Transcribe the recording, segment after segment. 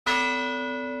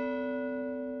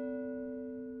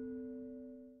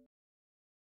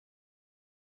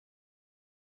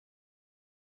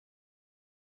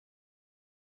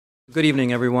Good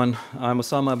evening, everyone. I'm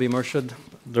Osama Abi Murshid,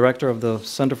 Director of the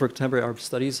Center for Contemporary Arab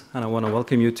Studies, and I want to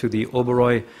welcome you to the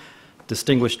Oberoi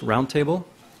Distinguished Roundtable.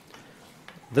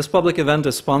 This public event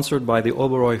is sponsored by the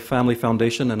Oberoi Family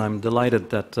Foundation, and I'm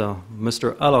delighted that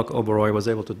Mr. Alok Oberoi was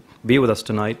able to be with us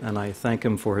tonight, and I thank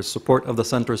him for his support of the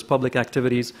Center's public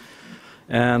activities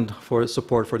and for his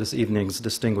support for this evening's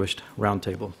Distinguished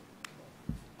Roundtable.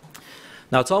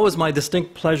 Now, it's always my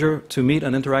distinct pleasure to meet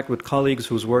and interact with colleagues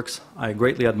whose works I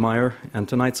greatly admire, and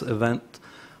tonight's event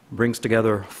brings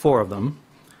together four of them.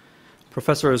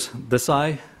 Professors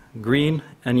Desai, Green,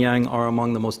 and Yang are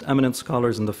among the most eminent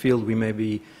scholars in the field we may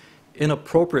be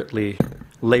inappropriately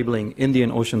labeling Indian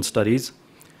Ocean Studies.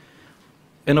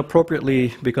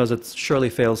 Inappropriately because it surely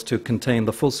fails to contain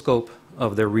the full scope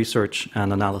of their research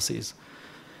and analyses.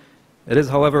 It is,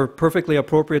 however, perfectly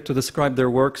appropriate to describe their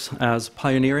works as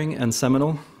pioneering and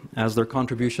seminal, as their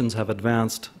contributions have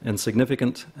advanced in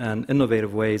significant and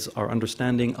innovative ways our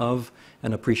understanding of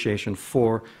and appreciation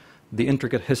for the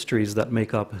intricate histories that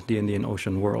make up the Indian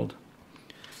Ocean world.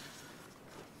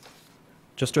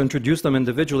 Just to introduce them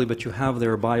individually, but you have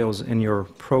their bios in your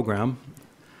program.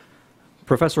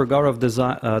 Professor Gaurav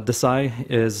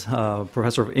Desai is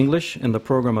Professor of English in the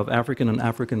program of African and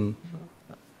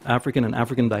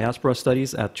African Diaspora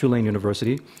Studies at Tulane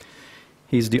University.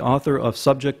 He's the author of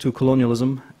Subject to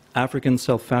Colonialism, African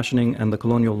Self-Fashioning and the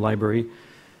Colonial Library,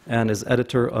 and is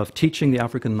editor of Teaching the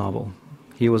African Novel.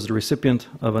 He was the recipient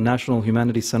of a National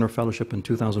Humanities Center Fellowship in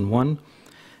 2001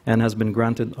 and has been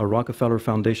granted a Rockefeller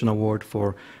Foundation Award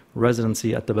for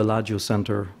residency at the Bellagio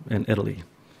Center in Italy.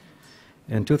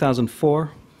 In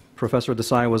 2004, Professor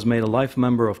Desai was made a life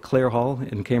member of Clare Hall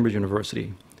in Cambridge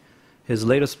University. His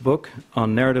latest book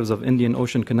on narratives of Indian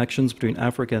Ocean connections between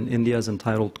Africa and India is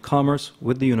entitled Commerce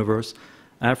with the Universe,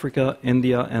 Africa,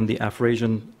 India, and the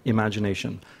Afrasian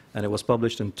Imagination, and it was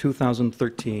published in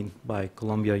 2013 by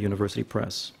Columbia University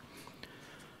Press.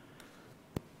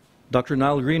 Dr.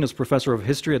 Nile Green is Professor of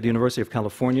History at the University of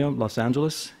California, Los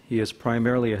Angeles. He is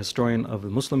primarily a historian of the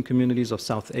Muslim communities of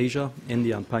South Asia,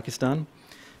 India, and Pakistan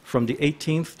from the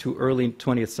 18th to early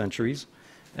 20th centuries,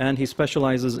 and he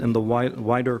specializes in the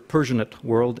wider Persianate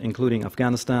world, including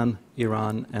Afghanistan,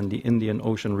 Iran, and the Indian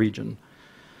Ocean region.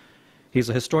 He's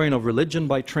a historian of religion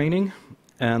by training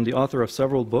and the author of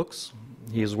several books.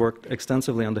 He has worked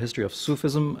extensively on the history of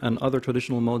Sufism and other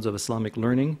traditional modes of Islamic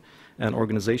learning and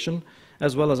organization,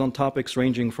 as well as on topics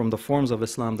ranging from the forms of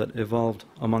Islam that evolved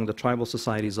among the tribal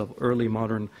societies of early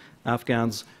modern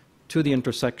Afghans to the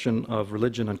intersection of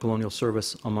religion and colonial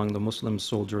service among the Muslim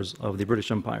soldiers of the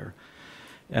British Empire.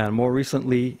 And more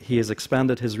recently, he has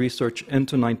expanded his research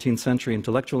into 19th century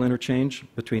intellectual interchange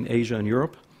between Asia and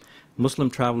Europe, Muslim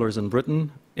travelers in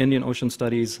Britain, Indian Ocean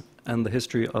Studies, and the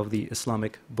history of the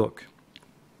Islamic book.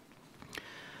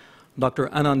 Dr.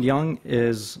 Anand Young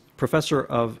is Professor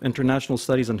of International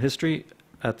Studies and History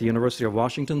at the University of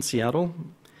Washington, Seattle.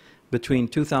 Between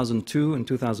 2002 and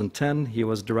 2010, he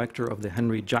was director of the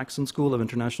Henry Jackson School of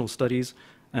International Studies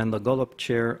and the Golub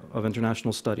Chair of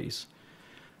International Studies.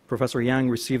 Professor Yang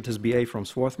received his BA from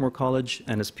Swarthmore College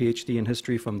and his PhD in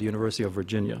history from the University of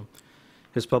Virginia.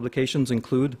 His publications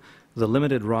include The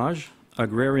Limited Raj,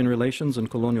 Agrarian Relations in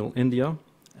Colonial India,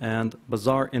 and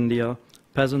Bazaar India,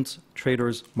 Peasants,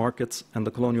 Traders, Markets, and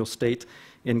the Colonial State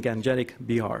in Gangetic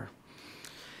Bihar.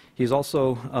 He's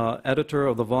also editor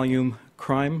of the volume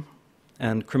Crime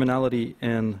and Criminality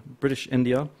in British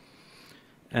India,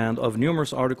 and of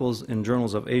numerous articles in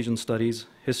journals of Asian Studies,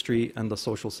 History, and the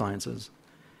Social Sciences.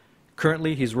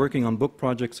 Currently, he's working on book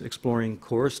projects exploring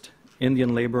coerced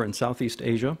Indian labor in Southeast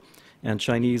Asia and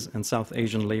Chinese and South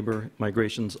Asian labor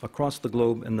migrations across the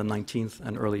globe in the 19th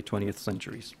and early 20th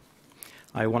centuries.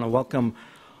 I want to welcome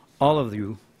all of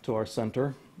you to our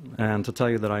center and to tell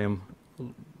you that I am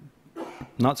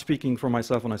not speaking for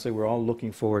myself when I say we're all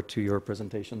looking forward to your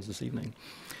presentations this evening.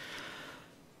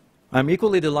 I'm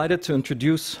equally delighted to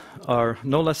introduce our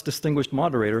no less distinguished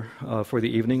moderator for the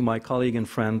evening, my colleague and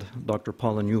friend, Dr.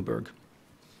 Paula Newberg.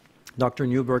 Dr.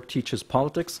 Newberg teaches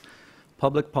politics,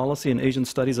 public policy, and Asian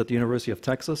studies at the University of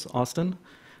Texas, Austin,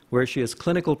 where she is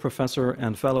clinical professor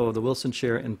and fellow of the Wilson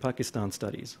Chair in Pakistan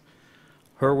Studies.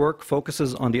 Her work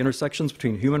focuses on the intersections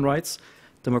between human rights,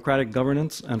 democratic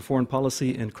governance, and foreign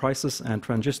policy in crisis and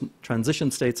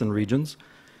transition states and regions.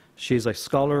 She is a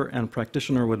scholar and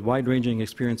practitioner with wide-ranging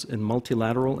experience in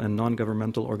multilateral and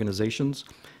non-governmental organizations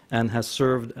and has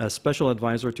served as special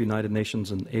advisor to United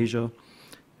Nations in Asia,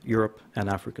 Europe, and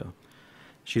Africa.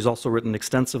 She's also written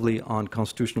extensively on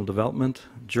constitutional development,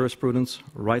 jurisprudence,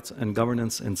 rights and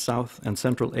governance in South and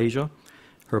Central Asia.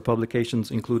 Her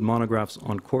publications include monographs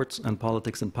on courts and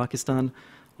politics in Pakistan,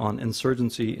 on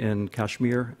insurgency in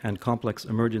Kashmir and complex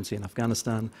emergency in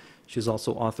Afghanistan. She's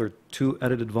also authored 2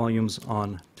 edited volumes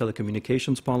on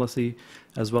telecommunications policy,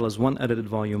 as well as 1 edited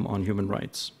volume on human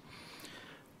rights.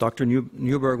 Dr.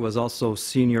 Newberg was also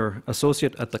senior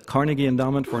associate at the Carnegie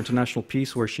Endowment for International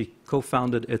Peace, where she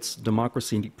co-founded its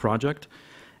Democracy Project,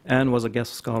 and was a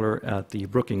guest scholar at the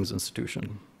Brookings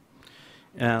Institution.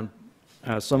 And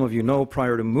as some of you know,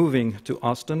 prior to moving to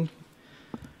Austin,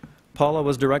 Paula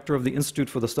was director of the Institute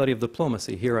for the Study of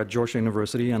Diplomacy here at Georgetown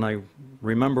University, and I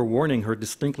remember warning her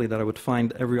distinctly that I would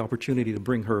find every opportunity to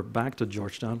bring her back to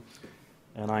Georgetown,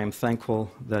 and I am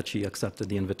thankful that she accepted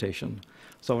the invitation.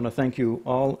 So I want to thank you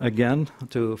all again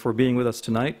for being with us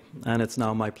tonight, and it's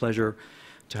now my pleasure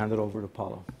to hand it over to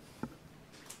Paula.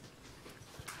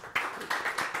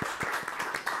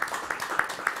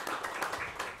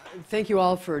 Thank you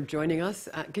all for joining us.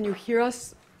 Can you hear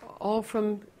us all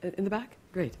from in the back?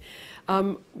 Great.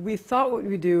 We thought what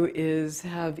we'd do is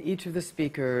have each of the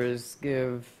speakers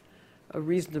give a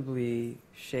reasonably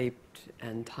shaped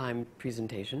and timed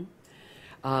presentation,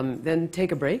 then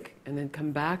take a break, and then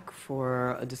come back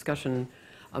for a discussion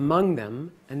among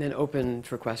them, and then open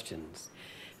for questions.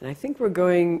 And I think we're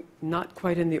going not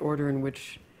quite in the order in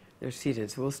which they're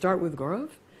seated. So we'll start with Gaurav,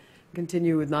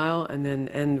 continue with Niall, and then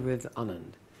end with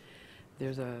Anand.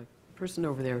 There's a person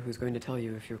over there who's going to tell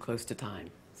you if you're close to time.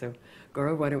 So,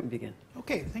 Gaurav, why don't we begin?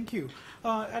 Okay, thank you.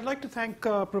 I'd like to thank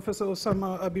Professor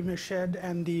Osama Abi-Mirshed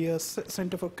and the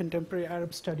Center for Contemporary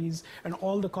Arab Studies and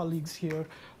all the colleagues here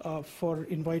for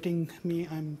inviting me.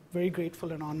 I'm very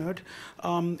grateful and honored,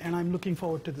 and I'm looking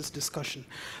forward to this discussion.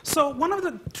 So one of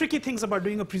the tricky things about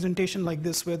doing a presentation like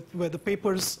this where the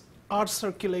papers are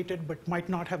circulated but might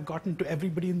not have gotten to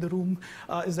everybody in the room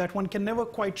is that one can never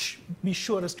quite be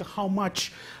sure as to how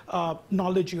much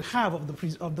knowledge you have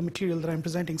of the material that I'm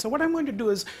presenting. So what I'm going to do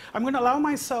is I'm going to allow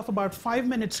myself about 5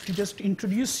 minutes to just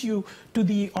introduce you to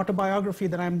the autobiography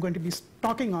that I'm going to be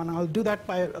talking on. I'll do that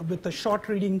with a short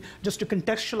reading just to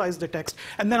contextualize the text,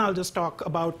 and then I'll just talk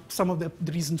about some of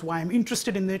the reasons why I'm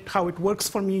interested in it, how it works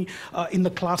for me in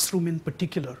the classroom in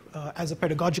particular as a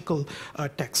pedagogical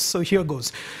text. So here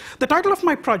goes. The title of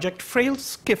my project, Frail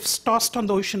Skiffs Tossed on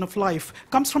the Ocean of Life,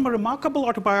 comes from a remarkable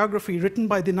autobiography written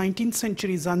by the 19th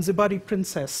century Zanzibari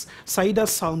princess, Saida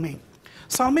Salme.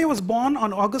 Salme was born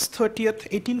on August 30th,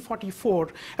 1844,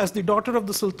 as the daughter of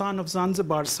the Sultan of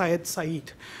Zanzibar, Syed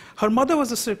Said. Her mother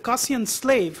was a Circassian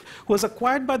slave who was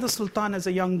acquired by the Sultan as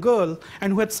a young girl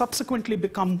and who had subsequently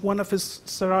become one of his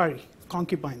sarari,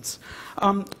 concubines.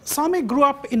 Salme grew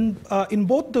up in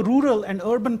both the rural and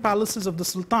urban palaces of the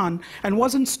Sultan and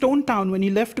was in Stone Town when he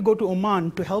left to go to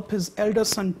Oman to help his elder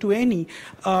son Tueni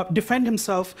defend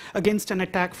himself against an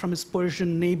attack from his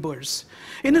Persian neighbors.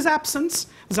 In his absence,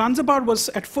 Zanzibar was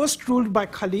at first ruled by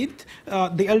Khalid,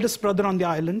 the eldest brother on the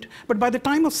island, but by the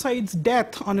time of Said's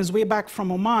death on his way back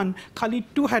from Oman, Khalid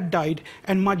too had died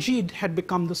and Majid had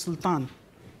become the Sultan.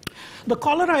 The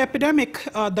cholera epidemic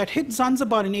that hit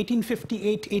Zanzibar in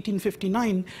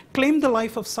 1858-1859 claimed the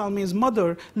life of Salme's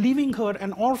mother, leaving her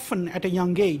an orphan at a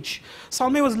young age.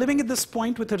 Salme was living at this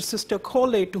point with her sister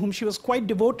Khole, to whom she was quite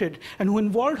devoted, and who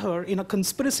involved her in a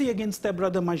conspiracy against their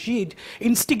brother Majid,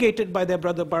 instigated by their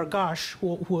brother Bargash,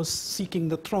 who was seeking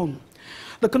the throne.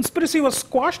 The conspiracy was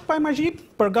squashed by Majid.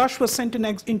 Bargash was sent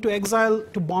into exile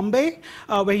to Bombay,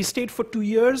 where he stayed for 2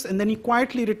 years, and then he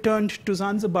quietly returned to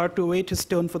Zanzibar to await his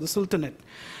turn for the Sultanate.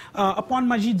 Upon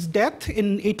Majid's death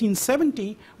in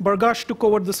 1870, Bargash took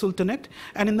over the Sultanate,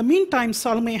 and in the meantime,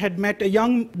 Salme had met a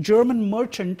young German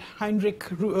merchant, Heinrich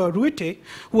Ruyter,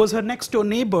 who was her next-door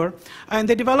neighbor, and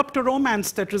they developed a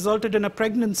romance that resulted in a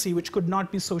pregnancy which could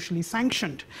not be socially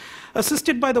sanctioned.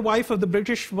 Assisted by the wife of the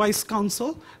British Vice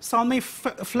Consul, Salme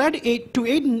fled to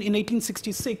Aden in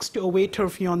 1866 to await her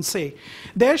fiancé.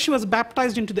 There she was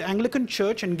baptized into the Anglican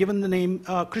Church and given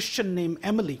the Christian name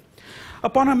Emily.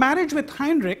 Upon her marriage with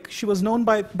Heinrich, she was known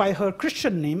by her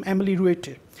Christian name, Emily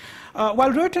Ruyter.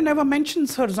 While Ruyter never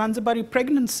mentions her Zanzibari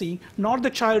pregnancy, nor the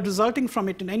child resulting from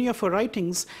it in any of her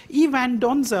writings, E. van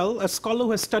Donzel, a scholar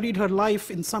who has studied her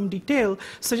life in some detail,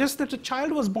 suggests that a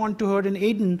child was born to her in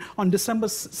Aden on December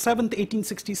 7,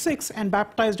 1866, and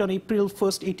baptized on April 1,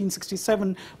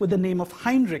 1867, with the name of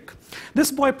Heinrich.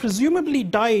 This boy presumably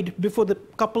died before the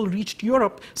couple reached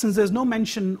Europe, since there's no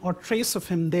mention or trace of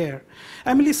him there.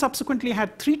 Emily subsequently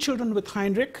had 3 children with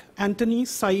Heinrich, Anthony,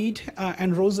 Said,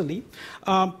 and Rosalie.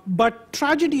 But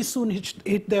tragedy soon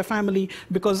hit their family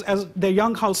because in their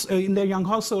young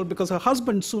household, because her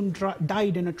husband soon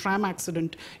died in a tram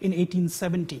accident in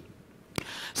 1870.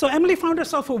 So Emily found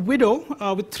herself a widow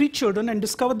with 3 children and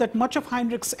discovered that much of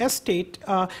Heinrich's estate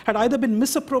had either been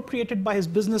misappropriated by his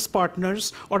business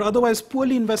partners or otherwise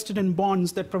poorly invested in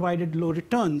bonds that provided low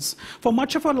returns. For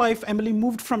much of her life, Emily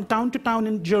moved from town to town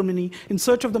in Germany in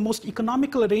search of the most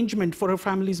economical arrangement for her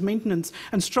family's maintenance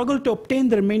and struggled to obtain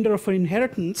the remainder of her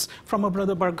inheritance from her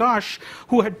brother Bargash,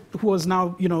 who was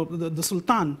now, the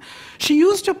Sultan. She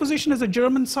used her position as a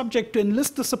German subject to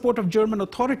enlist the support of German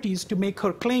authorities to make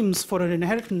her claims for her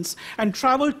inheritance, and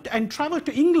traveled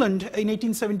to England in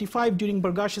 1875 during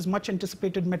Bargash's much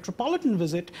anticipated metropolitan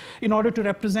visit in order to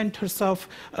represent herself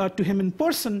to him in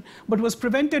person, but was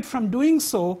prevented from doing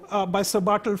so by Sir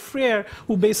Bartle Frere,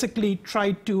 who basically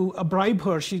tried to bribe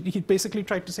her. He basically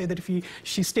tried to say that if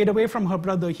she stayed away from her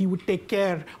brother, he would take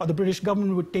care, or the British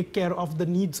government would take care of the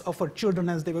needs of her children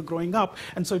as they were growing up.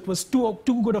 And so it was too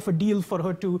good of a deal for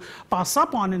her to pass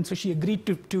up on, and so she agreed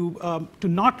to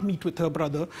not meet with her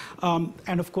brother.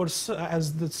 And of course,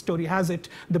 as the story has it,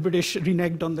 the British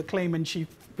reneged on the claim, and she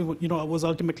was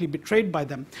ultimately betrayed by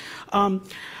them.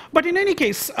 But in any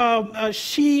case,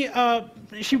 the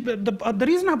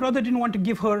reason her brother didn't want to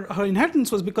give her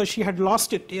inheritance was because she had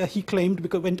lost it, he claimed,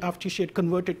 after she had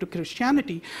converted to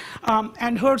Christianity.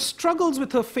 And her struggles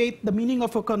with her faith, the meaning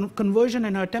of her conversion,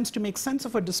 and her attempts to make sense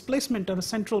of her displacement are a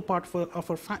central part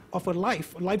of her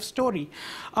life story.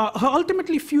 Her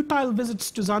ultimately futile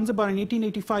visits to Zanzibar in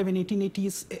 1885 and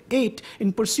 1888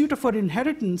 in pursuit of her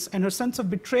inheritance and her sense of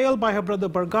betrayal by her brother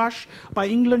Bargash, by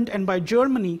England, and by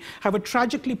Germany have a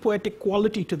tragically poetic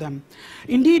quality to them.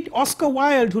 Indeed, Oscar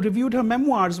Wilde, who reviewed her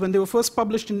memoirs when they were first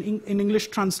published in English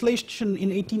translation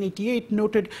in 1888,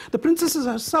 noted, "The princess is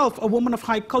herself a woman of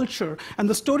high culture, and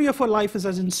the story of her life is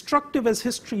as instructive as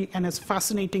history and as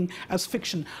fascinating as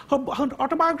fiction." Her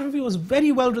autobiography was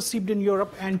very well received in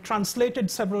Europe and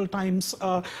translated several times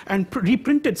and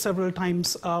reprinted several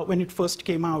times when it first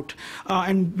came out.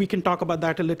 And we can talk about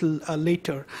that a little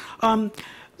later.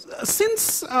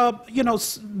 Since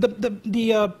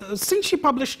since she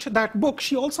published that book,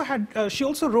 she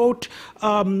also wrote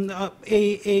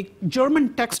a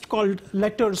German text called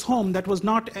Letters Home that was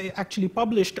not actually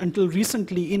published until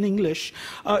recently in English.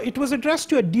 It was addressed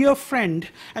to a dear friend,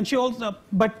 and she also,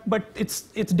 but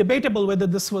it's debatable whether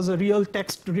this was a real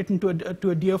text written to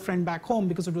a dear friend back home,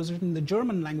 because it was written in the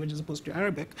German language as opposed to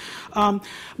Arabic. And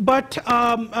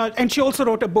she also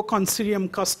wrote a book on Syrian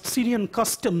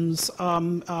customs.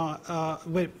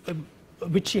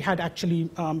 Which she had actually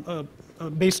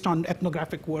based on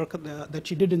ethnographic work that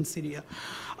she did in Syria.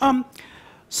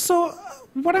 So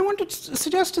what I want to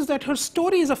suggest is that her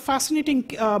story is a fascinating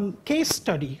case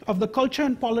study of the culture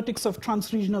and politics of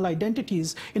transregional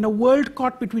identities in a world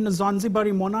caught between a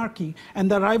Zanzibari monarchy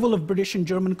and the arrival of British and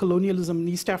German colonialism in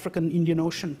East Africa and Indian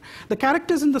Ocean. The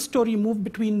characters in the story move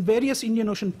between various Indian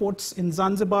Ocean ports in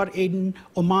Zanzibar, Aden,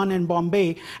 Oman, and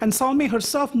Bombay, and Salme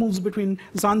herself moves between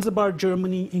Zanzibar,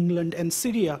 Germany, England, and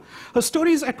Syria. Her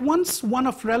story is at once one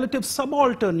of relative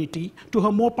subalternity to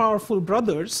her more powerful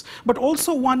brothers, but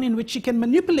also one in which she can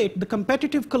manipulate the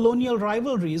competitive colonial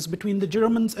rivalries between the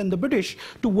Germans and the British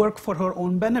to work for her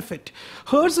own benefit.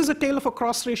 Hers is a tale of a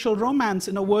cross-racial romance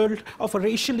in a world of a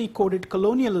racially coded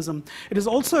colonialism. It is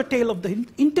also a tale of the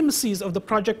intimacies of the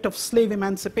project of slave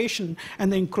emancipation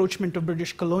and the encroachment of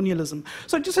British colonialism.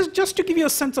 So just to give you a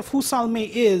sense of who Salme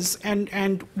is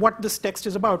and what this text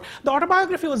is about, the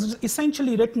autobiography was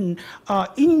essentially written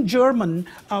in German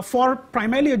for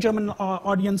primarily a German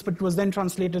audience, but it was then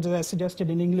translated, as I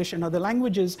suggested, in English and other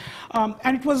languages,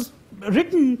 and it was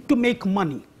written to make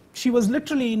money. She was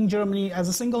literally in Germany as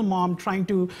a single mom trying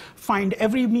to find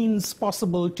every means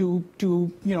possible to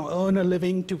earn a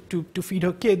living, to feed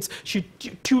her kids. She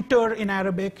tutored in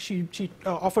Arabic. She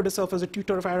offered herself as a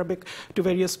tutor of Arabic to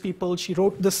various people. She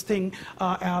wrote this thing,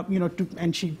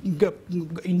 and she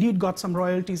indeed got some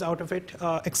royalties out of it,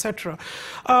 etc.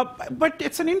 But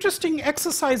it's an interesting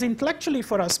exercise intellectually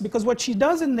for us, because what she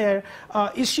does in there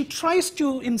is she tries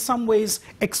to, in some ways,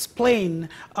 explain,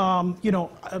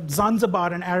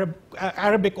 Zanzibar and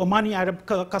Arabic, Omani Arab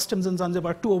customs in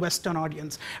Zanzibar to a Western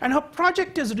audience. And her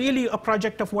project is really a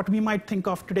project of what we might think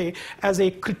of today as a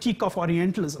critique of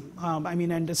Orientalism.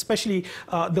 And especially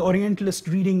the Orientalist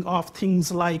reading of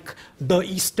things like the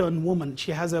Eastern woman.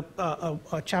 She has a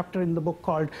chapter in the book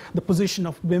called The Position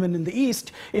of Women in the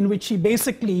East, in which she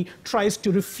basically tries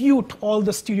to refute all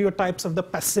the stereotypes of the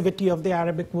passivity of the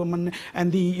Arabic woman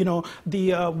and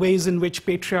the ways in which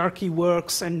patriarchy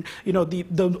works, and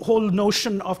the whole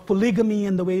notion of polygamy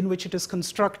and the way in which it is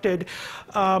constructed.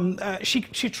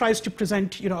 She tries to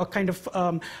present, a kind of,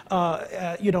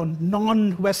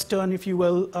 non-Western, if you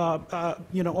will,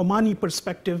 Omani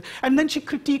perspective. And then she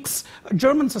critiques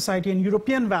German society and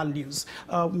European values.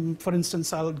 For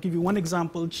instance, I'll give you one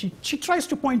example. She tries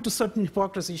to point to certain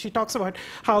hypocrisy. She talks about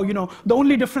how, the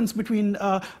only difference between,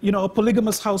 a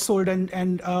polygamous household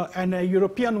and a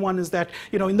European one is that,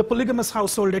 in the polygamous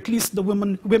household, at least the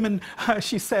women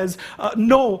she says,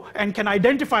 know and can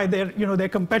identify their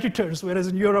competitors, whereas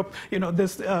in Europe,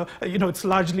 it's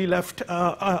largely left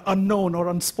unknown or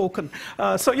unspoken.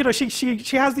 So,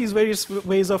 she has these various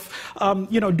ways of,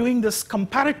 doing this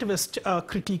comparativist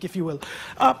critique, if you will.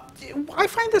 I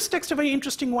find this text a very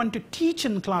interesting one to teach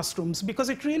in classrooms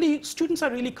because students are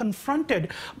really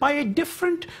confronted by a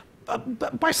different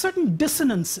by certain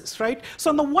dissonances, right? So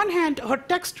on the one hand, her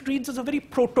text reads as a very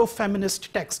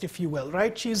proto-feminist text, if you will,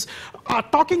 right? She's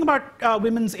talking about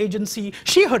women's agency.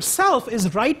 She herself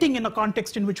is writing in a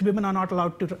context in which women are not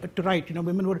allowed to write.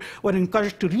 Women were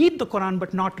encouraged to read the Quran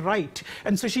but not write.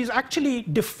 And so she's actually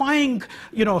defying,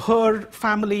 her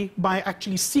family by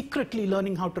actually secretly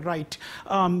learning how to write.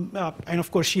 And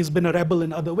of course, she's been a rebel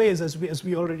in other ways, as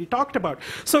we already talked about.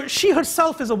 So she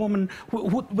herself is a woman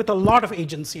with a lot of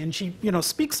agency, and she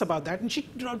speaks about that, and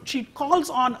she calls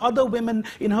on other women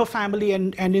in her family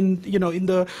and in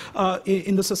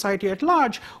the society at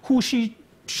large who she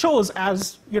shows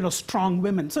as strong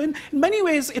women. So in many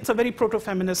ways it's a very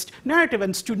proto-feminist narrative,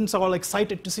 and students are all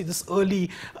excited to see this early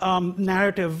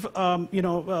narrative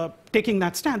taking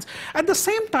that stance. At the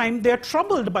same time, they're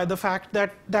troubled by the fact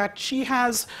that she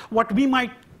has what we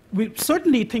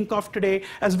certainly think of today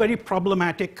as very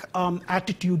problematic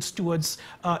attitudes towards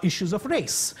issues of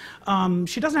race.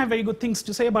 She doesn't have very good things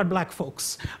to say about black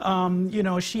folks.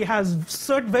 She has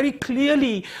very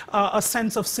clearly a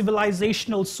sense of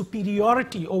civilizational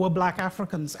superiority over black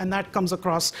Africans, and that comes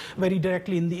across very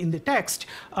directly in the text.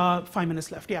 5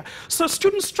 minutes left, yeah. So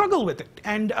students struggle with it,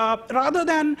 and rather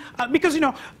than, because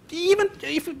even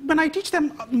when I teach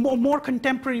them more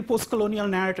contemporary post-colonial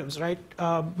narratives, right,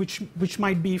 which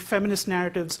might be feminist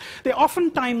narratives,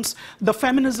 oftentimes the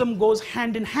feminism goes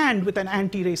hand in hand with an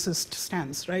anti-racist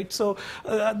stance, right? So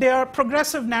they are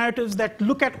progressive narratives that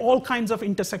look at all kinds of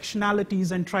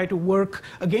intersectionalities and try to work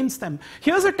against them.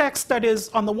 Here's a text that is,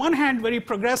 on the one hand, very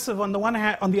progressive. On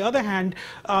the other hand,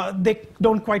 they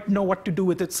don't quite know what to do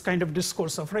with its kind of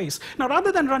discourse of race. Now,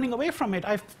 rather than running away from it,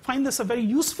 I find this a very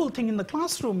useful thing in the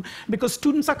classroom, because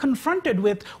students are confronted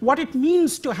with what it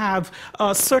means to have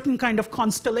certain kind of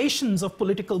constellations of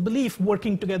political belief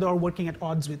working together or working at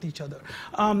odds with each other.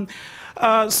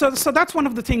 So that's one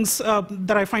of the things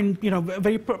that I find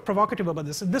very provocative about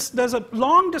this. There's a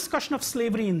long discussion of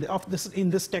slavery in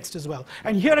this text as well.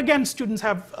 And here again, students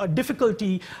have a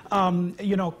difficulty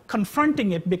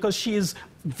confronting it, because she is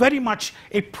very much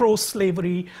a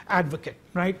pro-slavery advocate,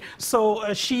 right?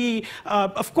 So she,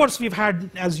 of course, we've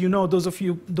had, as you know, those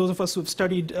of us who've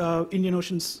studied Indian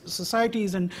Ocean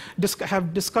societies and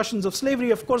have discussions of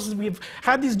slavery, of course, we've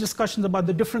had these discussions about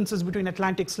the differences between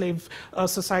Atlantic slave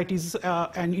societies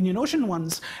and Indian Ocean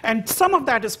ones, and some of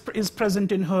that is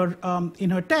present in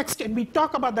her text, and we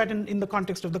talk about that in the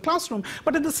context of the classroom.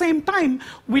 But at the same time,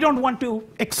 we don't want to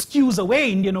excuse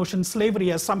away Indian Ocean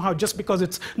slavery as somehow, just because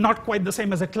it's not quite the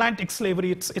same as Atlantic slavery,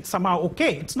 it's somehow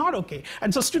okay. It's not okay.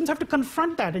 And so students have to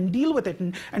confront that and deal with it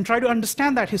and try to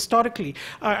understand that historically.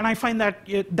 And I find that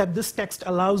this text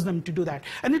allows them to do that.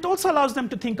 And it also allows them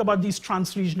to think about these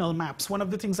trans-regional maps. One of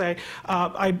the things I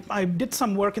did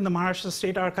some work in the Maharashtra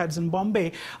State Archives in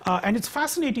Bombay, and it's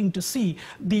fascinating to see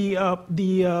the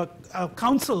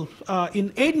council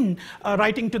in Aden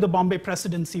writing to the Bombay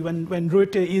presidency when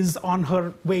Ruete is on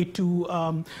her way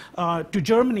to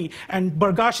Germany, and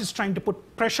Barghash is trying to put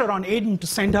pressure on Aden to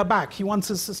send her back. He wants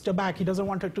his sister back. He doesn't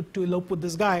want her to elope with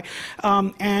this guy.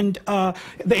 And the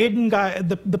Aden guy,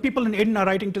 the people in Aden are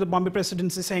writing to the Bombay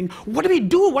presidency saying, "What do we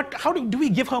do? How do we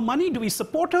give her money? Do we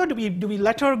support her? Do we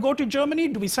let her go to Germany?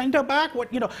 Do we send her back?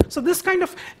 So this kind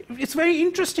of, it's very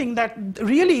interesting that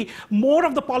really more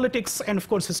of the politics, and of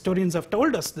course historians have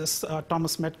told us this,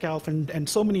 Thomas Metcalfe and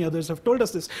so many others have told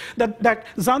us this, that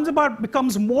Zanzibar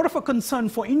becomes more of a concern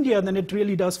for India than it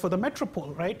really does for the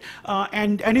metropole, right?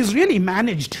 And is really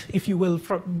managed, if you will,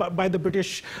 by the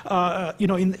British,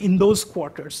 in those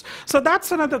quarters. So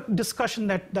that's another discussion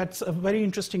that's a very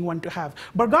interesting one to have.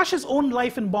 Barghash's own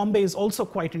life in Bombay is also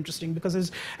quite interesting,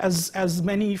 because as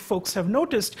many folks have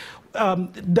noticed,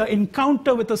 the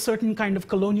encounter with a certain kind of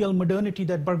colonial modernity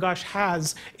that Barghash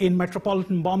has in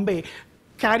metropolitan Bombay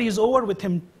carries over with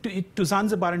him to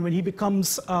Zanzibar, and when he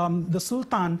becomes the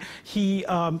Sultan, he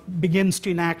begins to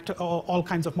enact all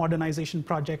kinds of modernization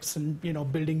projects and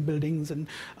building buildings and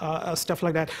stuff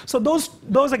like that. So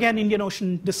those again, Indian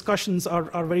Ocean discussions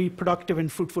are very productive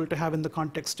and fruitful to have in the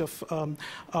context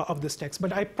of this text.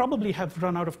 But I probably have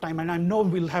run out of time, and I know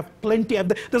we'll have plenty.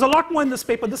 There's a lot more in this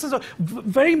paper. This is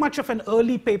very much of an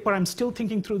early paper. I'm still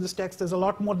thinking through this text. There's a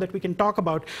lot more that we can talk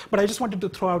about, but I just wanted to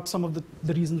throw out some of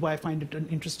the reasons why I find it an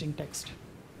interesting text.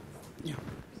 Yeah.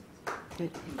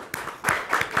 Great.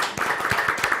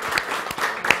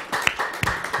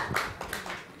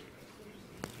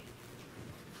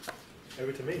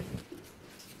 Over to me.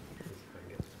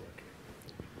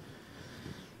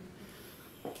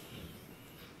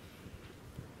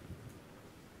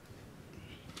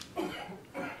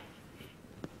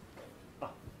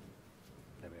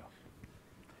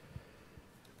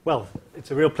 Well,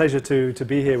 it's a real pleasure to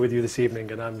be here with you this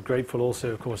evening, and I'm grateful also,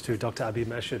 of course, to Dr. Abi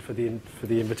Mershid for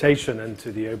the invitation, and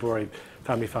to the Obori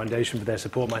Family Foundation for their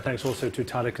support. My thanks also to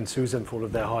Tarek and Susan for all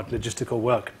of their hard logistical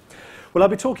work. Well, I'll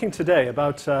be talking today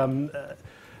about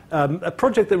a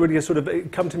project that really has sort of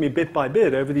come to me bit by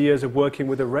bit over the years of working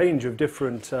with a range of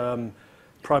different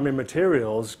primary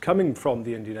materials coming from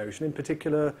the Indian Ocean, in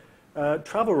particular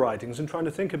travel writings, and trying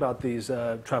to think about these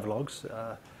travelogues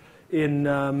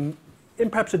in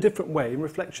perhaps a different way, in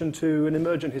reflection to an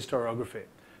emergent historiography.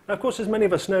 Now, of course, as many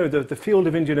of us know, the field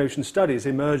of Indian Ocean studies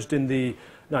emerged in the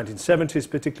 1970s,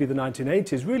 particularly the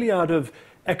 1980s, really out of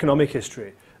economic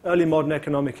history, early modern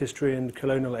economic history and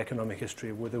colonial economic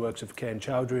history, with the works of K.N.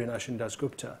 Chowdhury and Ashin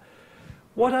Dasgupta.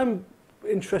 What I'm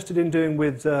interested in doing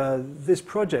with this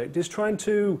project is trying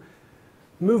to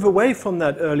move away from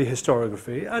that early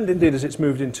historiography, and indeed as it's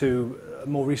moved into a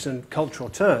more recent cultural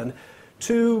turn,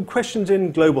 to questions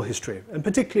in global history, and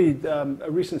particularly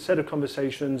a recent set of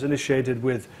conversations initiated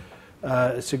with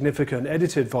a significant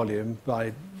edited volume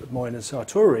by Moin and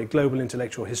Sartori, Global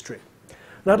Intellectual History.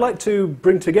 And I'd like to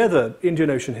bring together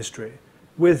Indian Ocean history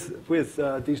with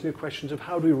these new questions of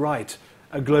how do we write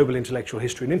a global intellectual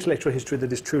history, an intellectual history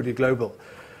that is truly global.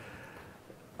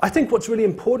 I think what's really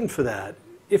important for that,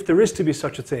 if there is to be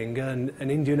such a thing, an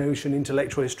Indian Ocean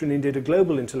intellectual history, and indeed a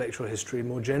global intellectual history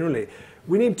more generally,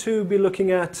 we need to be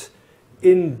looking at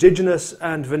indigenous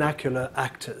and vernacular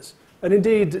actors. And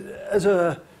indeed, as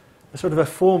a sort of a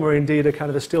former, indeed a kind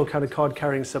of a still kind of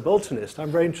card-carrying subalternist,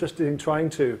 I'm very interested in trying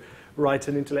to write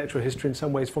an intellectual history in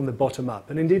some ways from the bottom up,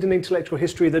 and indeed an intellectual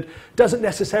history that doesn't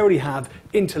necessarily have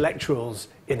intellectuals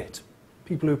in it.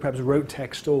 People who perhaps wrote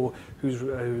text or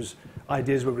whose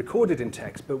ideas were recorded in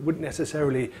text, but wouldn't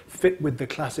necessarily fit with the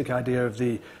classic idea of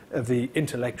the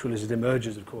intellectual as it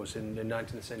emerges, of course, in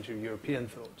 19th century European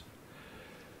thought.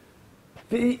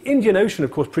 The Indian Ocean,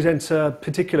 of course, presents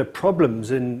particular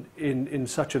problems in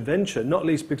such a venture, not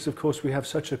least because, of course, we have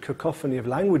such a cacophony of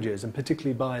languages, and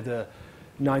particularly by the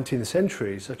 19th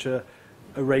century, such a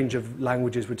range of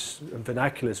languages and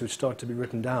vernaculars which start to be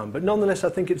written down. But nonetheless, I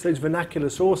think it's those vernacular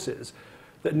sources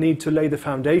that need to lay the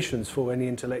foundations for any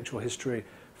intellectual history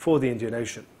for the Indian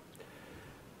Ocean.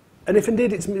 And if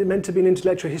indeed it's meant to be an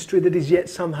intellectual history that is yet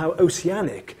somehow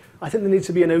oceanic, I think there needs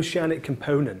to be an oceanic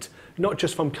component, not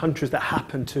just from countries that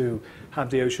happen to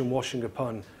have the ocean washing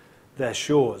upon their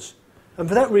shores. And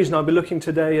for that reason, I'll be looking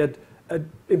today at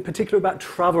in particular about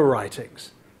travel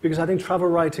writings, because I think travel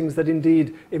writings that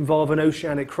indeed involve an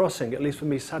oceanic crossing, at least for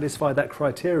me, satisfy that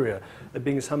criteria of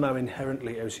being somehow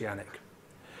inherently oceanic.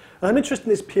 And I'm interested in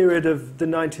this period of the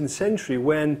 19th century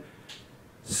when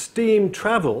steam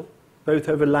travel, both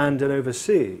over land and over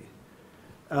sea,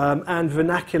 and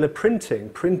vernacular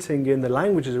printing in the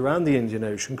languages around the Indian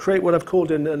Ocean, create what I've called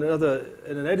in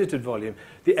an edited volume,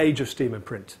 the age of steam and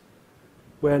print.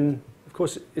 When, of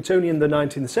course, it's only in the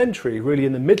 19th century, really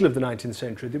in the middle of the 19th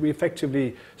century, that we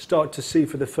effectively start to see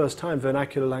for the first time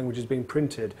vernacular languages being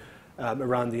printed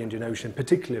around the Indian Ocean,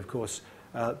 particularly, of course,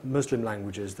 Muslim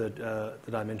languages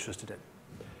that I'm interested in.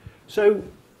 So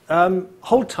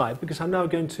hold tight, because I'm now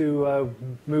going to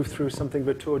move through something of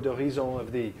a tour d'horizon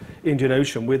of the Indian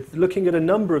Ocean, with looking at a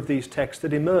number of these texts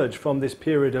that emerge from this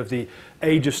period of the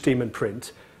age of steam and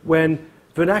print, when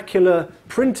vernacular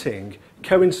printing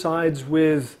coincides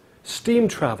with steam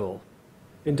travel,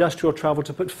 industrial travel,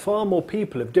 to put far more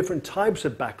people of different types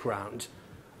of background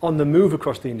on the move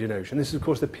across the Indian Ocean. This is, of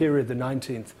course, the period, the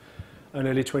 19th and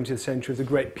early 20th century, the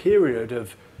great period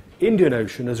of Indian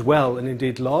Ocean as well, and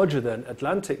indeed larger than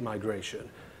Atlantic migration.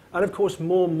 And of course,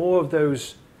 more and more of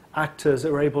those actors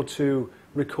are able to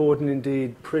record and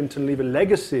indeed print and leave a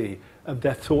legacy of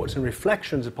their thoughts and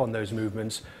reflections upon those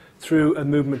movements through a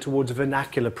movement towards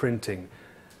vernacular printing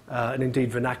and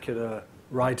indeed vernacular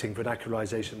writing,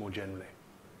 vernacularization more generally.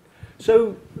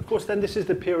 So, of course, then this is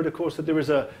the period, of course, that there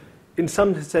is in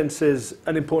some senses,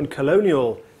 an important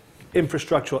colonial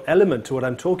infrastructural element to what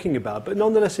I'm talking about, but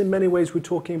nonetheless, in many ways, we're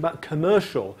talking about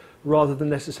commercial rather than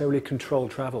necessarily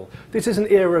controlled travel. This is an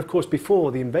era, of course,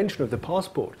 before the invention of the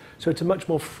passport, so it's a much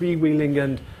more freewheeling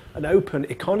and an open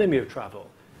economy of travel,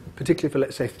 particularly for,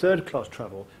 let's say, third-class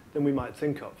travel, than we might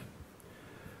think of.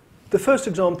 The first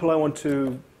example I want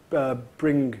to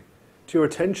bring to your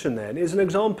attention then is an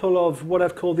example of what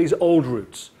I've called these old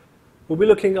routes. I'll be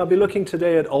looking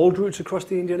today at old routes across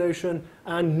the Indian Ocean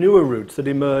and newer routes that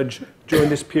emerge during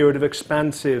this period of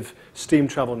expansive steam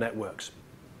travel networks.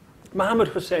 Muhammad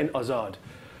Hussain Azad,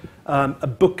 a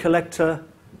book collector,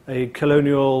 a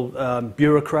colonial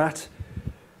bureaucrat,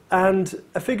 and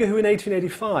a figure who in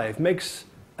 1885 makes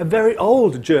a very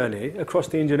old journey across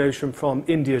the Indian Ocean from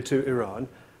India to Iran,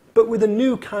 but with a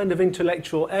new kind of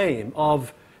intellectual aim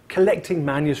of collecting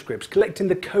manuscripts, collecting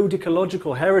the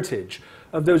codicological heritage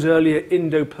of those earlier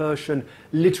Indo-Persian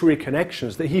literary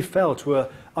connections that he felt were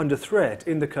under threat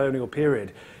in the colonial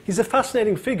period. He's a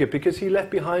fascinating figure because he left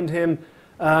behind him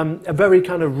a very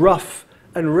kind of rough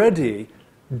and ready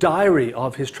diary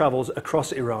of his travels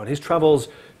across Iran. His travels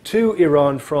to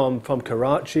Iran from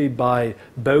Karachi by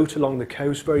boat along the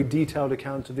coast, very detailed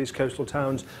accounts of these coastal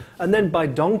towns, and then by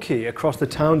donkey across the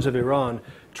towns of Iran,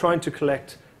 trying to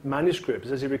collect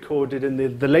manuscripts, as he recorded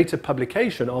in the later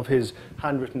publication of his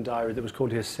handwritten diary that was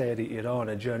called his Sayri Iran,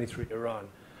 A Journey Through Iran.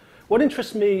 What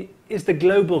interests me is the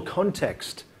global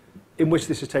context in which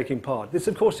this is taking part. This,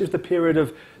 of course, is the period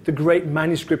of the great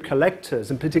manuscript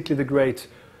collectors, and particularly the great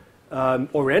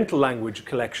Oriental language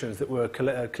collections that were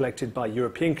collected by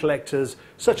European collectors,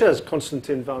 such as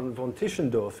Constantine von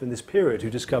Tischendorf in this period, who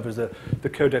discovers the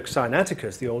Codex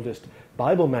Sinaiticus, the oldest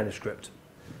Bible manuscript.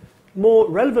 More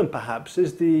relevant, perhaps,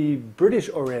 is the British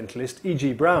Orientalist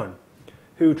E.G. Browne,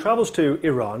 who travels to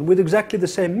Iran with exactly the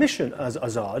same mission as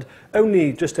Azad,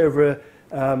 only just over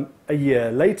a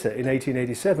year later, in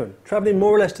 1887, traveling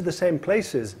more or less to the same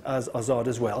places as Azad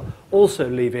as well, also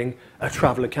leaving a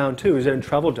travel account too, his own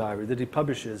travel diary that he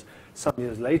publishes some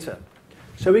years later.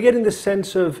 So we're getting this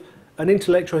sense of an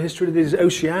intellectual history that is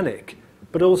oceanic,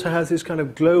 but also has this kind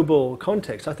of global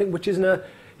context, I think, which is in a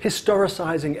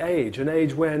historicizing age, an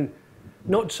age when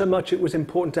not so much it was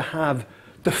important to have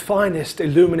the finest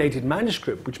illuminated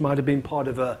manuscript, which might have been part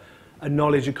of a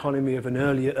knowledge economy of an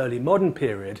early modern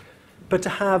period, but to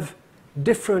have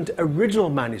different original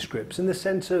manuscripts in the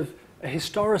sense of a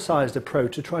historicized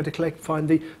approach to try to find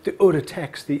the Ura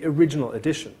text, the original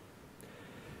edition.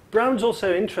 Browne's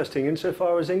also interesting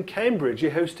insofar as in Cambridge he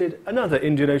hosted another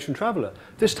Indian Ocean traveller,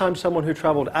 this time someone who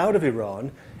travelled out of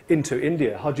Iran into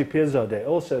India. Haji Pirzadeh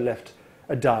also left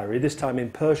a diary, this time in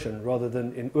Persian rather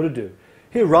than in Urdu.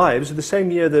 He arrives the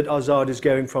same year that Azad is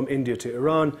going from India to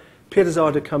Iran.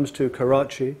 Pirzadeh comes to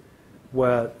Karachi,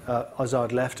 where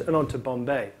Azad left, and on to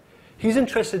Bombay. He's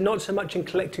interested not so much in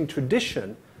collecting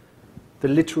tradition, the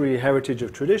literary heritage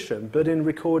of tradition, but in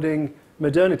recording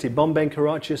modernity. Bombay and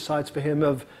Karachi are sites for him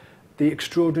of the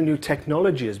extraordinary new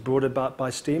technologies brought about by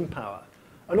steam power,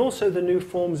 and also the new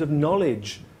forms of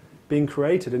knowledge being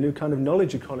created, a new kind of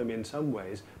knowledge economy in some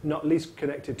ways, not least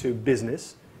connected to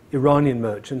business, Iranian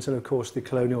merchants, and of course the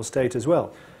colonial state as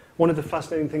well. One of the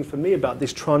fascinating things for me about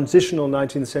this transitional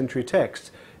 19th century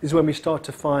text is when we start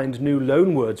to find new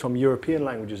loanwords from European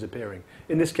languages appearing.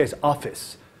 In this case,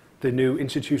 office, the new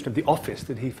institution of the office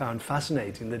that he found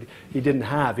fascinating, that he didn't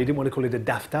have. He didn't want to call it a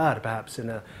daftar, perhaps, in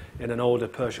an older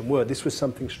Persian word. This was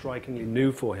something strikingly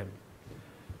new for him.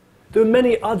 There were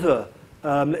many other,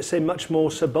 let's say, much more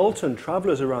subaltern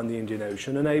travelers around the Indian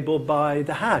Ocean enabled by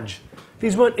the Hajj.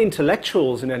 These weren't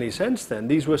intellectuals in any sense then.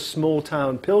 These were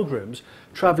small-town pilgrims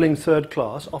traveling third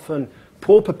class, often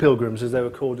pauper pilgrims, as they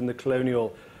were called in the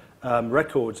colonial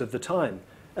records of the time.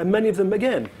 And many of them,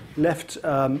 again, left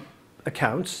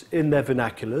accounts in their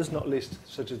vernaculars, not least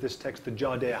such as this text, the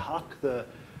Jade Haq,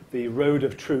 the road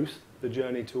of truth, the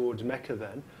journey towards Mecca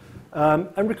then,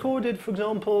 and recorded, for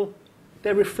example,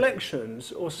 their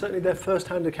reflections, or certainly their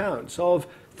first-hand accounts of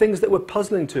things that were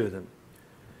puzzling to them.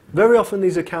 Very often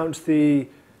these accounts, the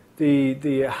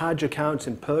Hajj accounts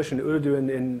in Persian, Urdu, and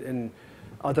in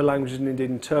other languages, and indeed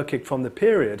in Turkic from the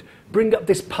period, bring up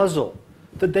this puzzle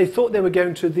that they thought they were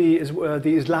going to the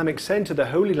Islamic center, the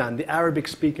Holy Land, the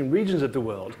Arabic-speaking regions of the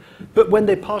world. But when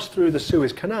they passed through the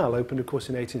Suez Canal, opened of course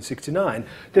in 1869,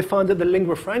 they found that the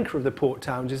lingua franca of the port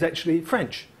towns is actually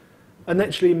French. And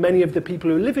actually many of the people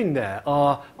who are living there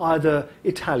are either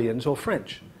Italians or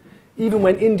French. Even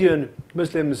when Indian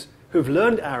Muslims who've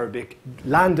learned Arabic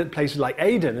land at places like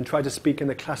Aden and try to speak in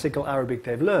the classical Arabic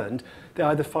they've learned, they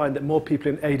either find that more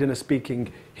people in Aden are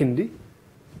speaking Hindi,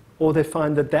 or they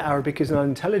find that their Arabic is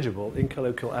unintelligible in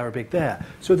colloquial Arabic there.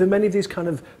 So there are many of these kind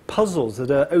of puzzles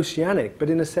that are oceanic, but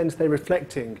in a sense they're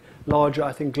reflecting larger,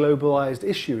 I think, globalized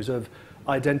issues of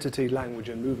identity, language,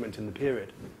 and movement in the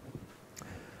period.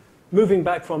 Moving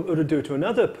back from Urdu to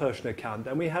another Persian account,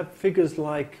 then we have figures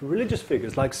like, religious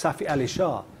figures like Safi Ali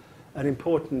Shah, an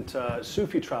important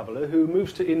Sufi traveler who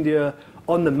moves to India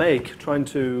on the make, trying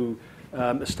to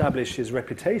establish his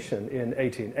reputation in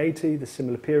 1880, the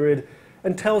similar period,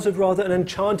 and tells of rather an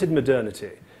enchanted modernity.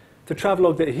 The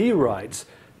travelogue that he writes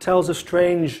tells of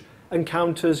strange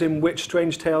encounters in which,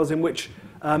 strange tales in which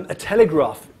a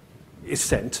telegraph is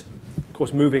sent, of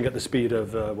course moving at the speed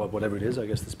of, well, whatever it is, I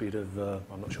guess the speed of,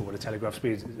 I'm not sure what a telegraph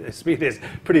speed is,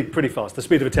 pretty fast, the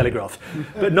speed of a telegraph.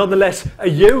 But nonetheless, a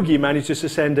yogi manages to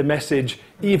send a message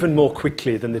even more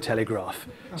quickly than the telegraph.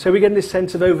 So we get this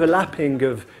sense of overlapping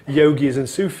of yogis and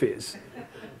Sufis,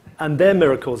 and their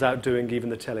miracles outdoing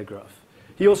even the telegraph.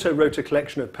 He also wrote a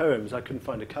collection of poems. I couldn't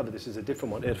find a cover, this is a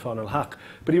different one, Irfan al-Haq.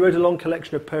 But he wrote a long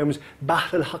collection of poems, Bahr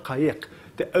al-Haqa'iq,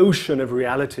 the ocean of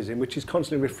realities, in which he's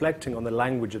constantly reflecting on the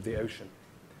language of the ocean.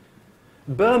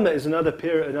 Burma is another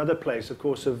place, of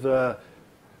course, of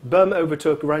Rangoon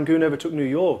overtook New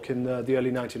York in the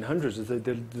early 1900s as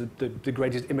the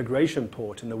greatest immigration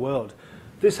port in the world.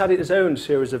 This had its own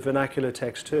series of vernacular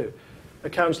texts too.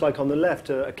 Accounts like on the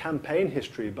left, a campaign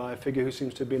history by a figure who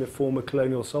seems to have been a former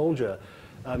colonial soldier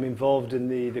involved in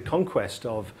the conquest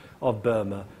of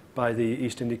Burma by the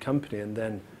East India Company and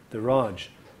then the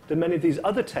Raj. There are many of these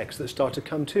other texts that start to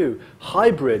come too.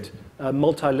 Hybrid,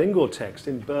 multilingual texts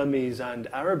in Burmese and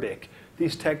Arabic.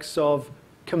 These texts of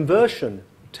conversion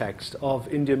text of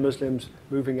Indian Muslims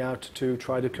moving out to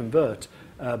try to convert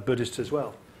Buddhists as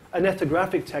well. An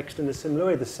ethnographic text in a similar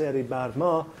way, the Seri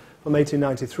Barma from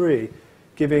 1893,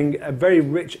 giving a very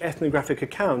rich ethnographic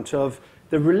account of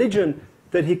the religion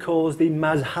that he calls the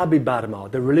Mazhabi Barma,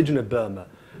 the religion of Burma.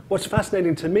 What's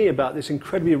fascinating to me about this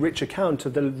incredibly rich account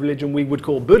of the religion we would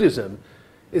call Buddhism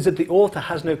is that the author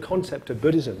has no concept of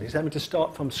Buddhism. He's having to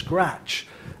start from scratch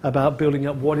about building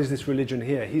up what is this religion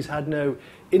here. He's had no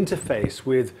interface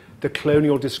with the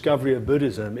colonial discovery of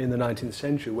Buddhism in the 19th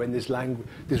century when this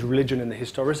religion and the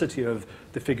historicity of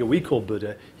the figure we call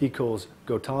Buddha, he calls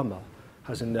Gautama,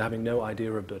 having no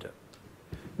idea of Buddha.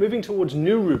 Moving towards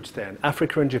new roots then,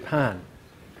 Africa and Japan.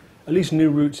 At least new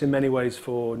roots in many ways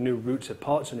for new roots at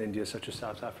parts in India, such as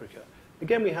South Africa.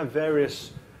 Again, we have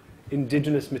various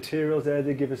indigenous materials there.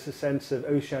 They give us a sense of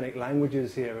oceanic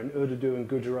languages here, an Urdu and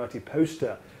Gujarati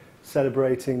poster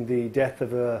celebrating the death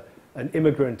of an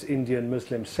immigrant Indian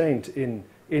Muslim saint in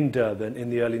Durban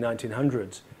in the early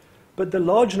 1900s. But the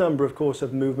large number, of course,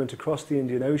 of movement across the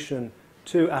Indian Ocean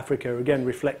to Africa, again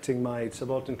reflecting my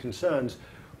subaltern concerns,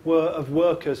 were of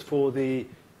workers for the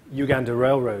Uganda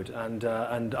Railroad and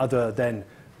other then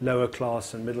lower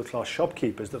class and middle class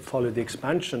shopkeepers that followed the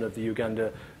expansion of the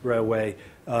Uganda Railway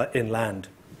inland.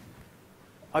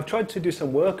 I've tried to do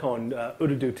some work on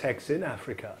Urdu texts in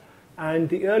Africa, and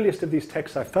the earliest of these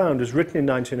texts I found was written in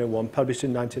 1901, published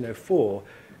in 1904,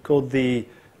 called the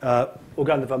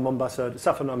Ugandava Mombasa,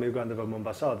 Safanami Ugandava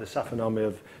Mombasa, the Safanami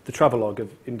of the travelogue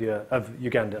of India, of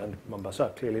Uganda and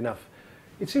Mombasa, clearly enough.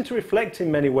 It seemed to reflect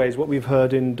in many ways what we've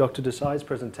heard in Dr. Desai's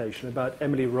presentation about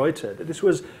Emily Reuter, that this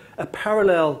was a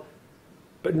parallel,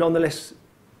 but nonetheless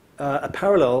a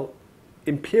parallel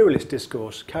imperialist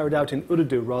discourse carried out in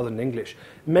Urdu rather than English.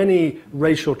 Many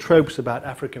racial tropes about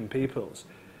African peoples,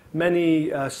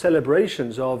 many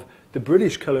celebrations of the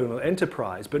British colonial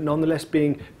enterprise, but nonetheless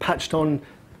being patched on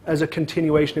as a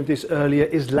continuation of this earlier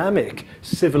Islamic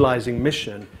civilizing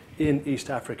mission in East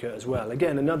Africa as well.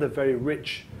 Again, another very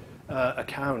rich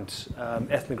account,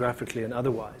 ethnographically and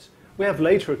otherwise. We have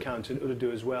later accounts in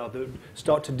Urdu as well that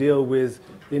start to deal with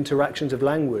the interactions of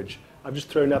language. I've just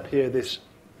thrown up here this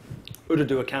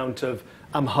Urdu account of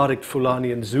Amharic,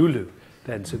 Fulani and Zulu,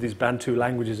 then, so these Bantu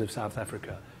languages of South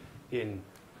Africa in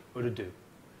Urdu.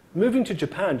 Moving to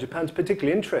Japan, Japan's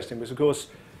particularly interesting because, of course,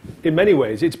 in many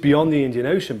ways it's beyond the Indian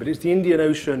Ocean, but it's the Indian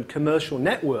Ocean commercial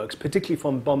networks, particularly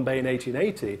from Bombay in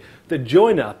 1880, that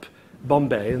join up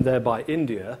Bombay and thereby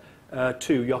India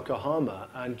to Yokohama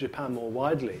and Japan more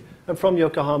widely. And from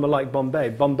Yokohama, like Bombay,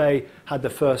 Bombay had the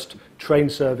first train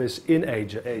service in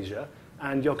Asia,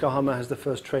 and Yokohama has the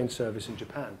first train service in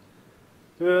Japan.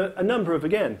 There are a number of,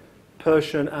 again,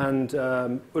 Persian and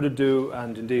Urdu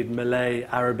and indeed Malay,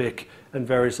 Arabic and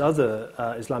various other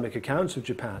Islamic accounts of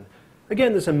Japan.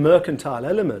 Again, there's a mercantile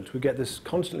element. We get this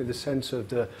constantly the sense of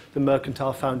the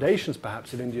mercantile foundations,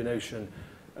 perhaps, of Indian Ocean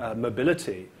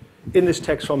mobility. In this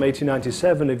text from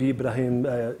 1897 of Ibrahim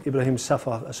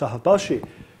Safabashi,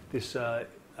 this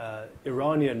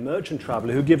Iranian merchant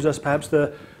traveler who gives us perhaps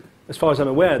the as far as I'm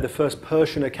aware, the first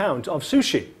Persian account of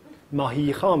sushi.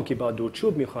 Mahi kham ki ba do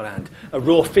chub mikhorand, a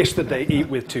raw fish that they eat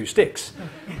with 2 sticks.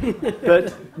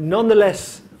 But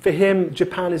nonetheless, for him,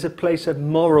 Japan is a place of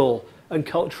moral and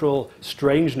cultural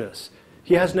strangeness.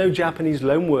 He has no Japanese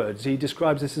loanwords. He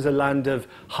describes this as a land of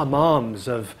hammams,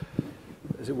 of,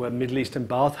 as it were, Middle Eastern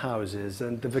bathhouses,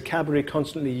 and the vocabulary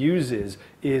constantly uses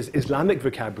is Islamic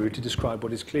vocabulary to describe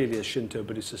what is clearly a Shinto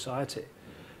Buddhist society.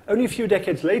 Only a few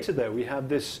decades later, though, we have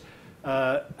this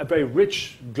a very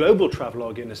rich global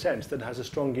travelogue, in a sense, that has a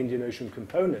strong Indian Ocean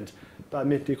component by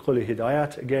Mehdi Quli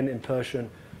Hidayat, again in Persian,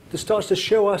 that starts to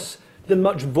show us the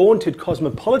much vaunted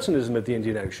cosmopolitanism of the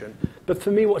Indian Ocean. But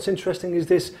for me, what's interesting is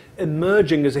this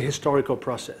emerging as a historical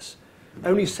process.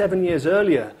 Only 7 years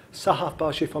earlier, Sahaf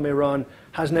Bashi from Iran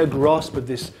has no grasp of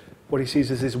this, what he sees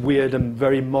as this weird and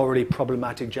very morally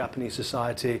problematic Japanese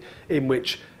society in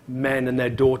which men and their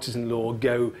daughters-in-law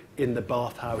go in the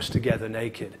bathhouse together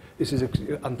naked. This is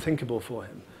unthinkable for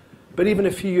him. But even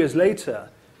a few years later,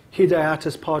 Hidayat,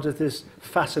 as part of this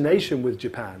fascination with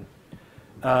Japan,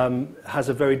 has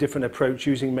a very different approach,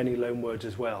 using many loanwords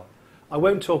as well. I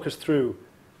won't talk us through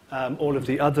all of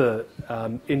the other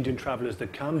Indian travelers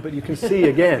that come, but you can see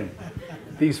again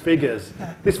these figures.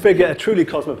 This figure, a truly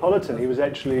cosmopolitan, he was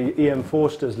actually E.M.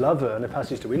 Forster's lover, and A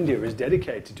Passage to India is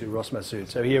dedicated to Ross Masood.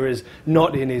 So here is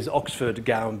not in his Oxford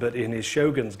gown, but in his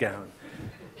shogun's gown.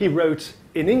 He wrote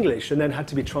in English and then had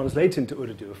to be translated into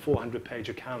Urdu, a 400-page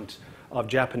account of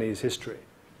Japanese history.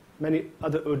 Many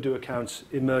other Urdu accounts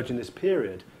emerge in this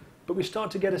period, but we start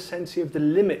to get a sense of the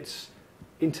limits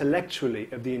intellectually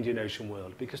of the Indian Ocean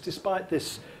world, because despite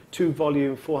this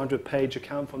 2-volume, 400-page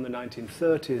account from the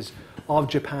 1930s of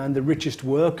Japan, the richest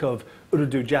work of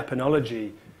Urdu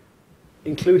Japanology,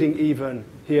 including even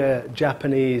here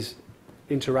Japanese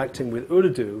interacting with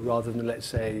Urdu rather than, let's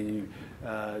say,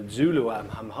 Zulu or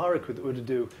Amharic with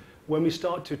Urdu, when we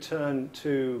start to turn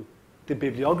to the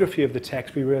bibliography of the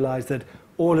text, we realize that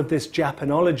all of this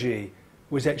Japanology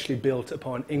was actually built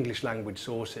upon English language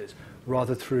sources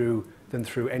rather than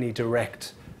through any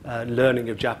direct learning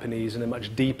of Japanese and a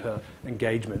much deeper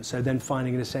engagement. So then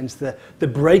finding, in a sense, the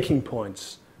breaking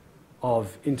points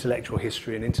of intellectual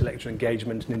history and intellectual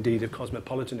engagement, and indeed of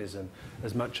cosmopolitanism,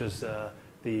 as much as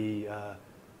the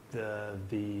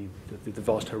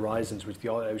vast horizons which the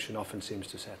ocean often seems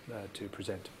to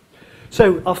present.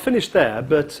 So I'll finish there,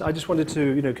 but I just wanted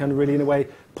to, kind of really, in a way,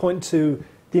 point to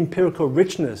the empirical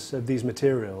richness of these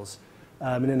materials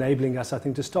in enabling us, I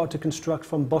think, to start to construct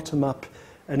from bottom up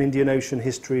an Indian Ocean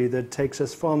history that takes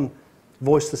us from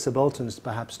voiceless subalterns,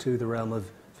 perhaps, to the realm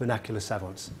of vernacular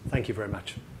savants. Thank you very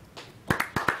much.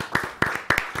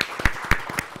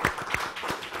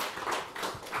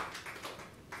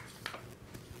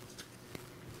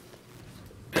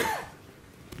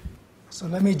 So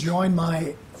let me join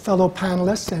my fellow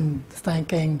panelists in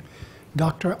thanking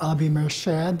Dr. Abi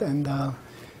Mirshed and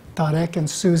Tarek and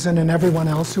Susan and everyone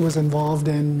else who was involved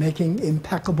in making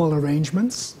impeccable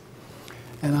arrangements.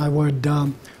 And I would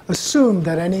assume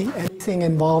that anything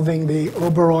involving the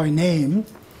Oberoi name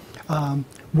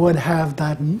would have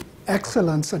that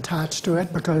excellence attached to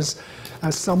it, because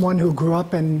as someone who grew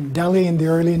up in Delhi in the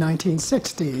early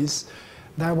 1960s,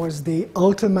 that was the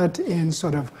ultimate in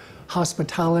sort of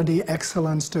hospitality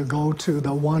excellence to go to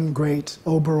the one great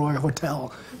Oberoi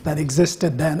hotel that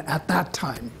existed then at that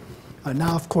time.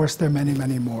 Now, of course, there are many,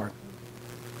 many more.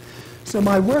 So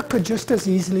my work could just as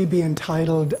easily be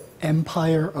entitled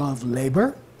Empire of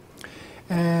Labor.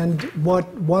 And what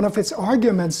one of its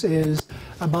arguments is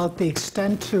about the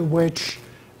extent to which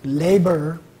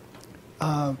labor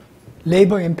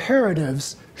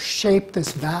imperatives shaped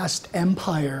this vast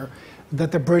empire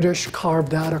that the British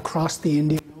carved out across the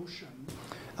Indian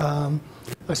Ocean.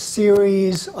 A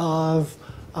series of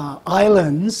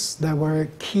islands that were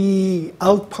key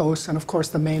outposts, and of course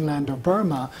the mainland of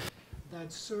Burma,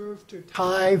 that served to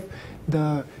tie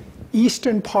the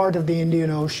eastern part of the Indian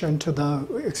Ocean to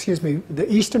the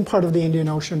eastern part of the Indian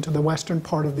Ocean to the western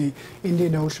part of the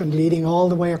Indian Ocean, leading all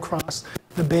the way across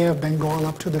the Bay of Bengal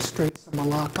up to the Straits of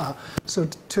Malacca, so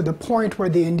to the point where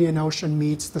the Indian Ocean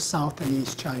meets the South and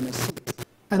East China Sea.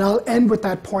 And I'll end with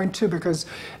that point too, because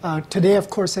today, of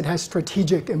course, it has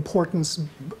strategic importance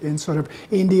in sort of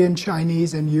Indian,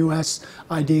 Chinese, and US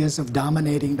ideas of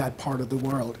dominating that part of the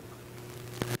world.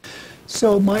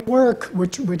 So my work,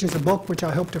 which is a book which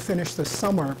I hope to finish this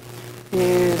summer,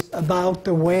 is about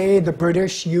the way the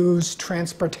British used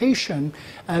transportation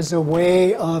as a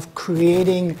way of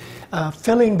creating,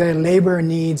 filling their labor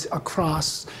needs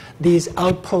across these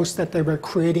outposts that they were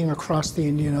creating across the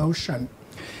Indian Ocean.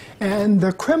 And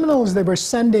the criminals they were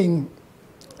sending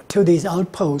to these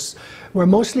outposts were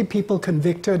mostly people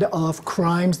convicted of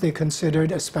crimes they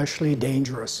considered especially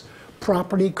dangerous.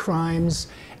 Property crimes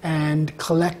and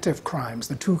collective crimes,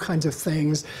 the two kinds of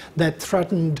things that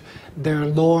threatened their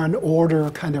law and order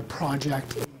kind of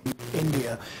project in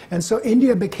India. And so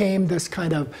India became this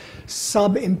kind of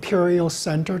sub-imperial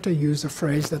center, to use a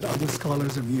phrase that other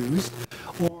scholars have used,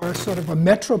 or sort of a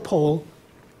metropole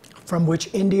from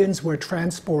which Indians were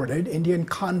transported, Indian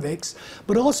convicts,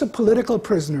 but also political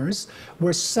prisoners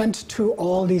were sent to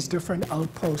all these different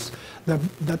outposts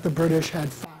that the British had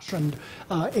fashioned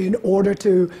in order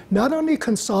to not only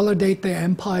consolidate their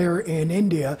empire in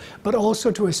India, but also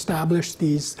to establish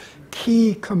these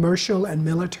key commercial and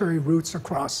military routes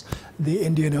across the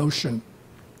Indian Ocean.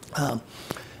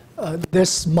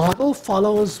 This model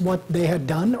follows what they had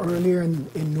done earlier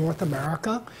in North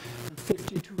America.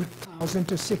 52,000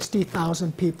 to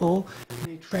 60,000 people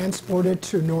they transported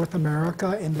to North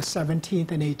America in the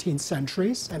 17th and 18th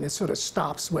centuries, and it sort of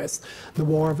stops with the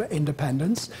War of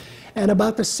Independence. And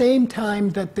about the same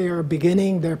time that they're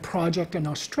beginning their project in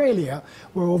Australia,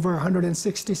 where over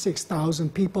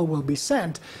 166,000 people will be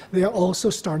sent, they're also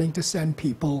starting to send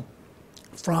people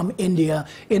from India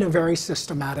in a very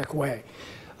systematic way.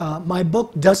 My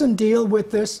book doesn't deal with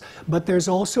this, but there's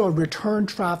also a return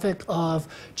traffic of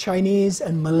Chinese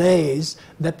and Malays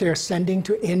that they're sending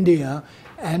to India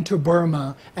and to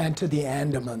Burma and to the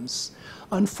Andamans.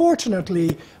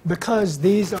 Unfortunately, because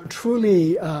these are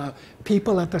truly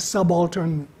people at the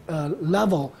subaltern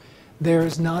level, there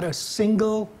is not a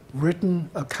single written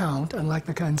account, unlike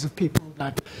the kinds of people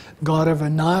that Gaurav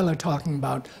and Niall are talking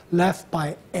about, left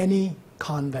by any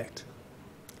convict.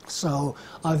 So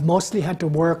I've mostly had to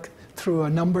work through a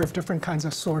number of different kinds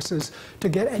of sources to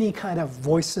get any kind of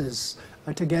voices,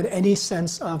 to get any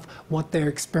sense of what their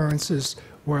experiences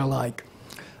were like.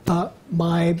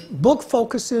 My book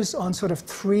focuses on sort of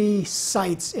three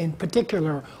sites in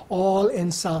particular, all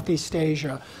in Southeast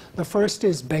Asia. The first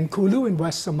is Bengkulu in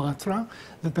West Sumatra,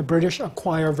 that the British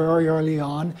acquire very early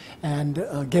on and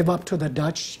give up to the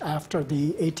Dutch after the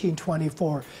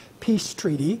 1824 peace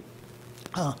treaty.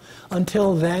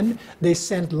 Until then, they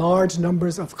sent large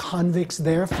numbers of convicts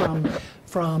there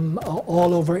from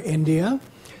all over India.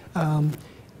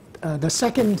 The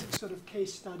second sort of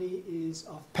case study is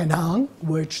of Penang,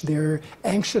 which they're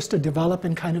anxious to develop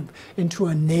into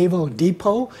a naval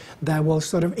depot that will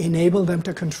sort of enable them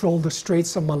to control the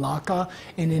Straits of Malacca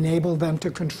and enable them to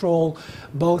control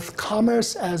both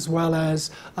commerce as well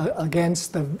as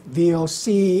against the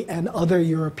VOC and other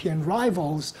European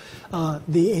rivals,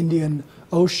 the Indian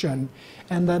Ocean.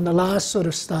 And then the last sort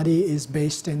of study is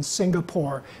based in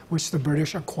Singapore, which the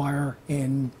British acquire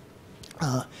in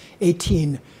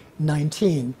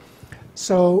 1819.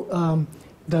 So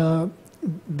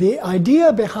the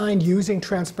idea behind using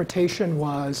transportation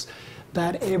was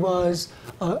that it was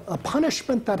a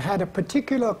punishment that had a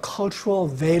particular cultural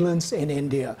valence in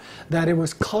India, that it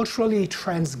was culturally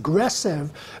transgressive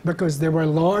because there were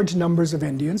large numbers of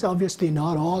Indians, obviously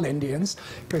not all Indians,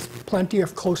 because plenty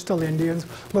of coastal Indians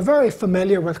were very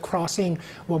familiar with crossing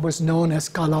what was known as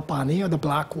Kalapani, or the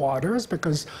Black Waters,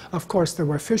 because of course there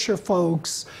were fisher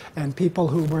folks and people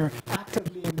who were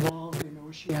actively involved in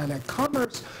oceanic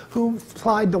commerce who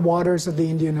plied the waters of the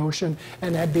Indian Ocean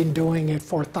and had been doing it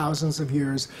for thousands of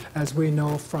years, as we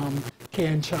know from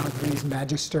K.N. Chaudhary's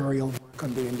magisterial work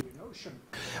on the Indian Ocean.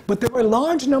 But there were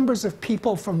large numbers of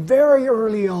people from very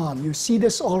early on. You see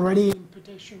this already in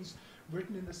petitions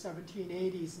written in the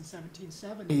 1780s and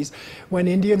 1770s, when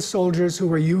Indian soldiers who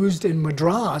were used in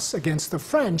Madras against the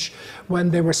French,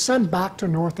 when they were sent back to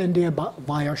North India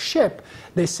via ship,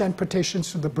 they sent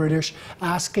petitions to the British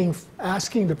asking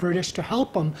the British to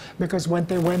help them, because when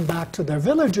they went back to their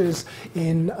villages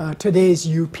in today's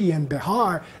UP and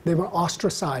Bihar, they were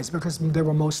ostracized because they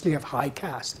were mostly of high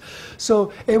caste.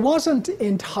 So it wasn't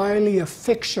entirely a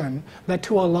fiction that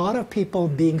to a lot of people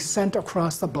being sent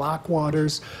across the Black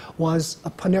Waters was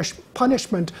a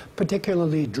punishment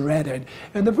particularly dreaded.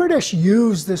 And the British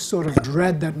used this sort of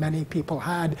dread that many people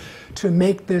had to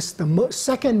make this the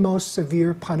second most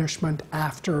severe punishment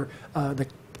after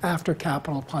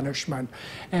capital punishment.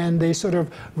 And they sort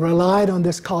of relied on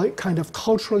this kind of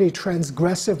culturally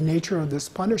transgressive nature of this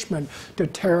punishment to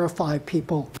terrify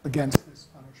people against this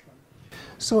punishment.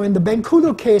 So in the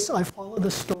Bengkulu case, I follow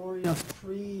the story of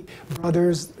three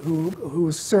brothers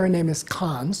whose surname is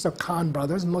Khan, so Khan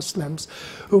brothers, Muslims,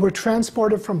 who were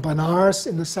transported from Benares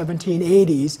in the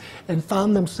 1780s and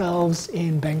found themselves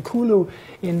in Bengkulu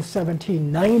in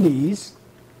 1790s.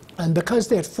 And because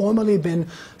they had formerly been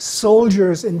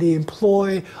soldiers in the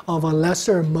employ of a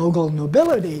lesser Mughal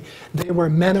nobility, they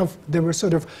were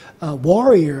sort of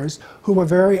warriors who were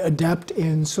very adept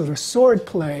in sort of sword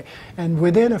play. And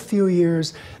within a few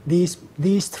years,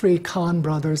 these three Khan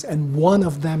brothers, and one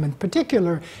of them in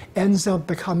particular, ends up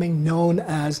becoming known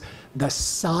as the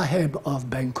Sahib of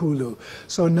Bengkulu.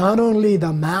 So not only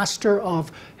the master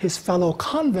of his fellow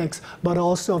convicts, but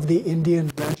also of the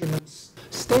Indian regiments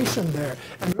stationed there,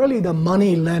 and really the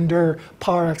money lender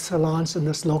par excellence in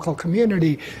this local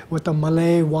community, with a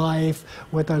Malay wife,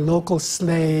 with a local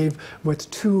slave, with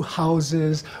 2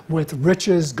 houses, with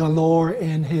riches galore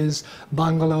in his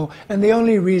bungalow. And the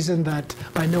only reason that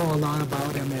I know a lot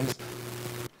about him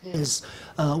is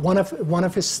one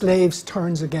of his slaves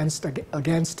turns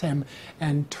against him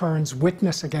and turns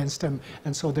witness against him,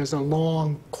 and so there's a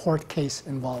long court case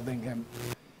involving him.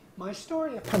 My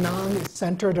story of Penang is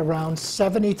centered around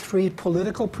 73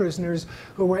 political prisoners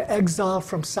who were exiled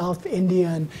from South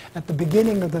India at the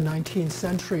beginning of the 19th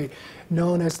century,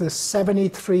 known as the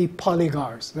 73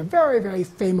 polygars. They're very, very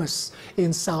famous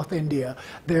in South India.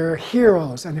 They're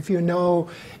heroes, and if you know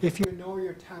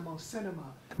your Tamil cinema,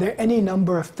 there are any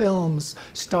number of films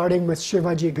starting with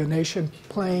Shivaji Ganeshan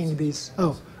playing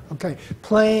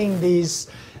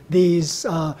these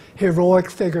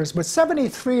heroic figures. But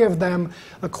 73 of them,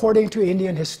 according to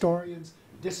Indian historians,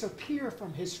 disappear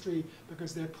from history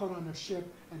because they're put on a ship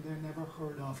and they're never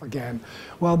heard of again.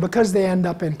 Well, because they end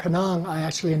up in Penang, I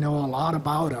actually know a lot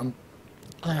about them,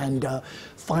 and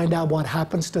find out what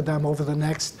happens to them over the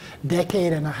next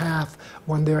decade and a half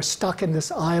when they're stuck in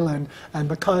this island. And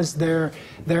because their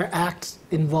acts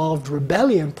involved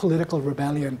rebellion, political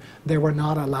rebellion, they were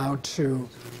not allowed to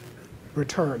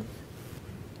return.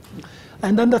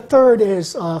 And then the third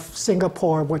is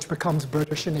Singapore, which becomes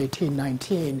British in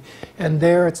 1819. And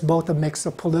there it's both a mix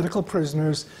of political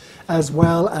prisoners as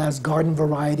well as garden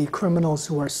variety criminals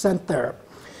who are sent there.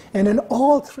 And in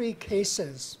all 3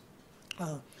 cases,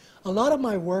 a lot of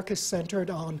my work is centered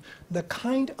on the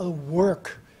kind of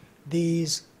work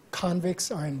these convicts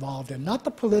are involved in. Not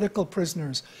the political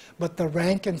prisoners, but the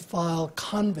rank and file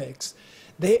convicts.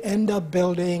 They end up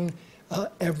building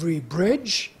every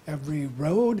bridge, every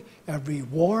road, every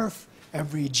wharf,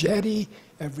 every jetty,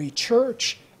 every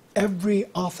church, every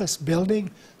office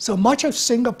building. So much of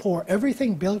Singapore,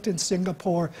 everything built in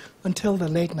Singapore until the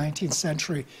late 19th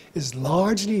century, is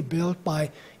largely built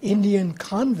by Indian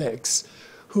convicts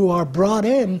who are brought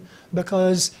in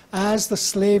because as the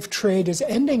slave trade is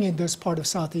ending in this part of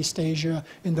Southeast Asia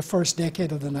in the first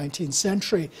decade of the 19th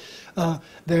century,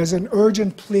 there's an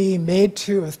urgent plea made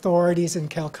to authorities in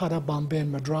Calcutta, Bombay,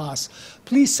 and Madras.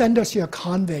 Please send us your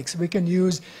convicts. We can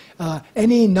use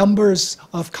any numbers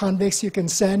of convicts you can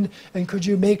send, and could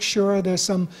you make sure there's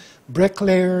some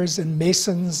bricklayers and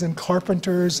masons and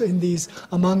carpenters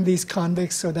among these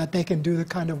convicts so that they can do the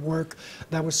kind of work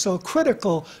that was so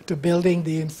critical to building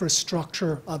the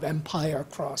infrastructure of empire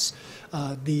across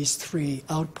these 3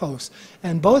 outposts.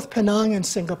 And both Penang and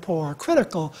Singapore are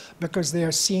critical because they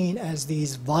are seen as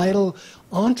these vital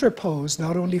entrepôts,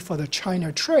 not only for the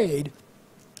China trade,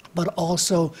 but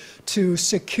also to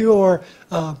secure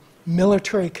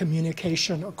military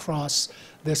communication across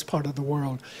this part of the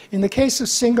world. In the case of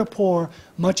Singapore,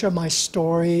 much of my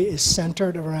story is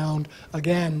centered around,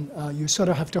 again, you sort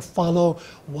of have to follow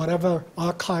whatever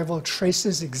archival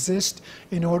traces exist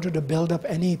in order to build up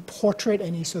any portrait,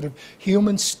 any sort of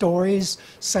human stories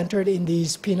centered in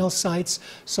these penal sites.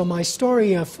 So my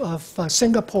story of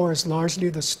Singapore is largely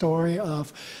the story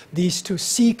of these 2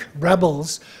 Sikh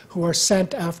rebels who were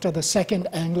sent after the Second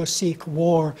Anglo-Sikh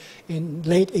War in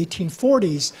late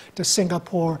 1840s to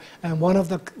Singapore, and one of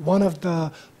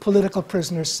the political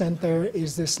prisoners sent there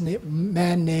is this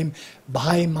man named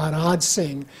Bhai Maharaj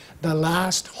Singh, the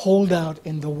last holdout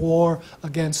in the war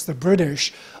against the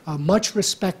British, a much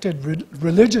respected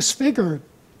religious figure.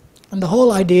 And the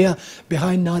whole idea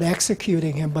behind not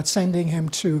executing him but sending him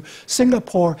to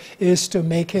Singapore is to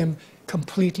make him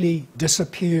completely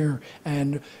disappear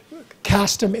and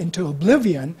cast him into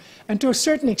oblivion. And to a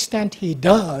certain extent he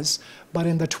does, but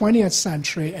in the 20th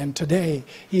century and today,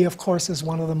 he of course is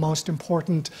one of the most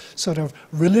important sort of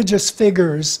religious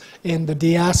figures in the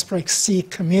diasporic Sikh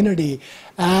community.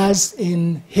 As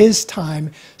in his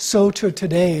time, so to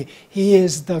today, he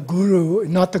is the guru,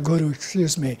 not the guru,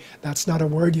 excuse me, that's not a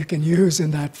word you can use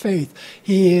in that faith.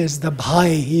 He is the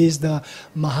Bhai, he is the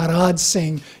Maharaj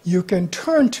Singh you can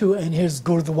turn to, and his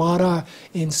Gurdwara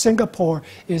in Singapore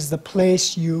is the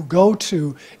place you go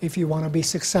to if you want to be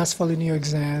successful in your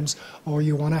exams or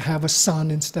you want to have a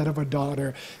son instead of a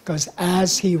daughter. Because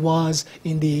as he was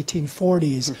in the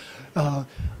 1840s,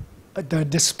 the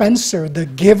dispenser, the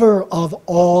giver of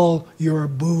all your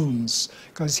boons,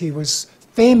 because he was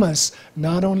famous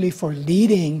not only for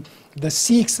leading the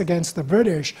Sikhs against the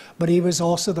British, but he was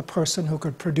also the person who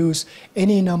could produce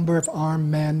any number of armed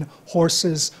men,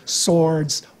 horses,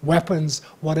 swords, weapons,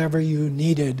 whatever you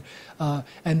needed.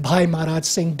 And Bhai Maharaj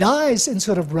Singh dies in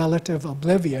sort of relative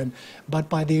oblivion, but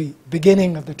by the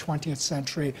beginning of the 20th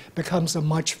century becomes a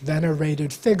much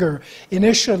venerated figure,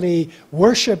 initially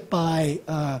worshipped by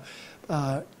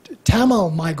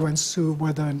Tamil migrants who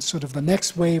were the sort of the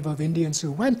next wave of Indians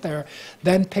who went there,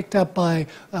 then picked up by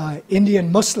Indian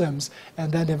Muslims,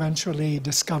 and then eventually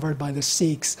discovered by the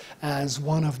Sikhs as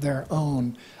one of their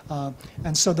own.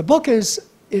 And so the book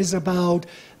is about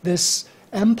this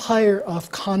empire of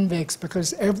convicts,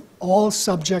 because all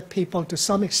subject people to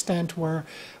some extent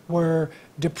were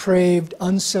depraved,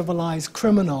 uncivilized,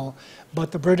 criminal.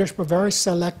 But the British were very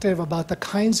selective about the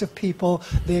kinds of people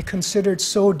they considered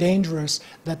so dangerous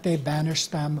that they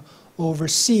banished them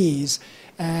overseas.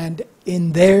 And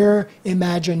in their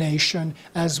imagination,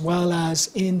 as well as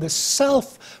in the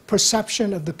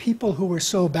self-perception of the people who were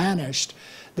so banished,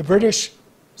 the British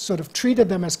sort of treated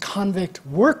them as convict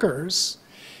workers,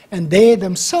 and they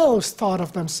themselves thought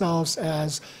of themselves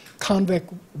as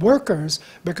convict workers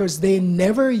because they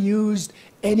never used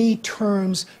any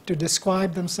terms to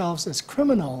describe themselves as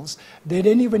criminals. They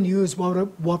didn't even use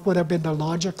what would have been the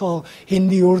logical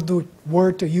Hindi-Urdu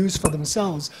word to use for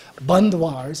themselves,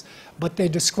 bandwars, but they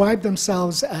described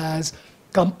themselves as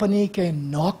company ke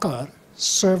naukar,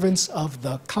 servants of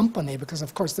the company, because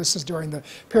of course this is during the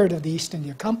period of the East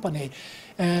India Company.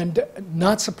 And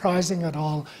not surprising at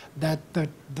all that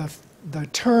the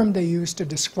term they used to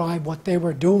describe what they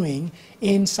were doing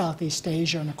in Southeast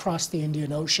Asia and across the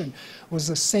Indian Ocean was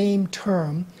the same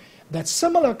term that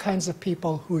similar kinds of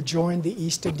people who joined the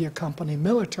East India Company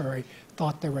military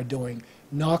thought they were doing,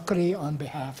 Naukri on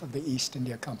behalf of the East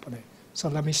India Company. So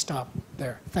let me stop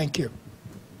there. Thank you.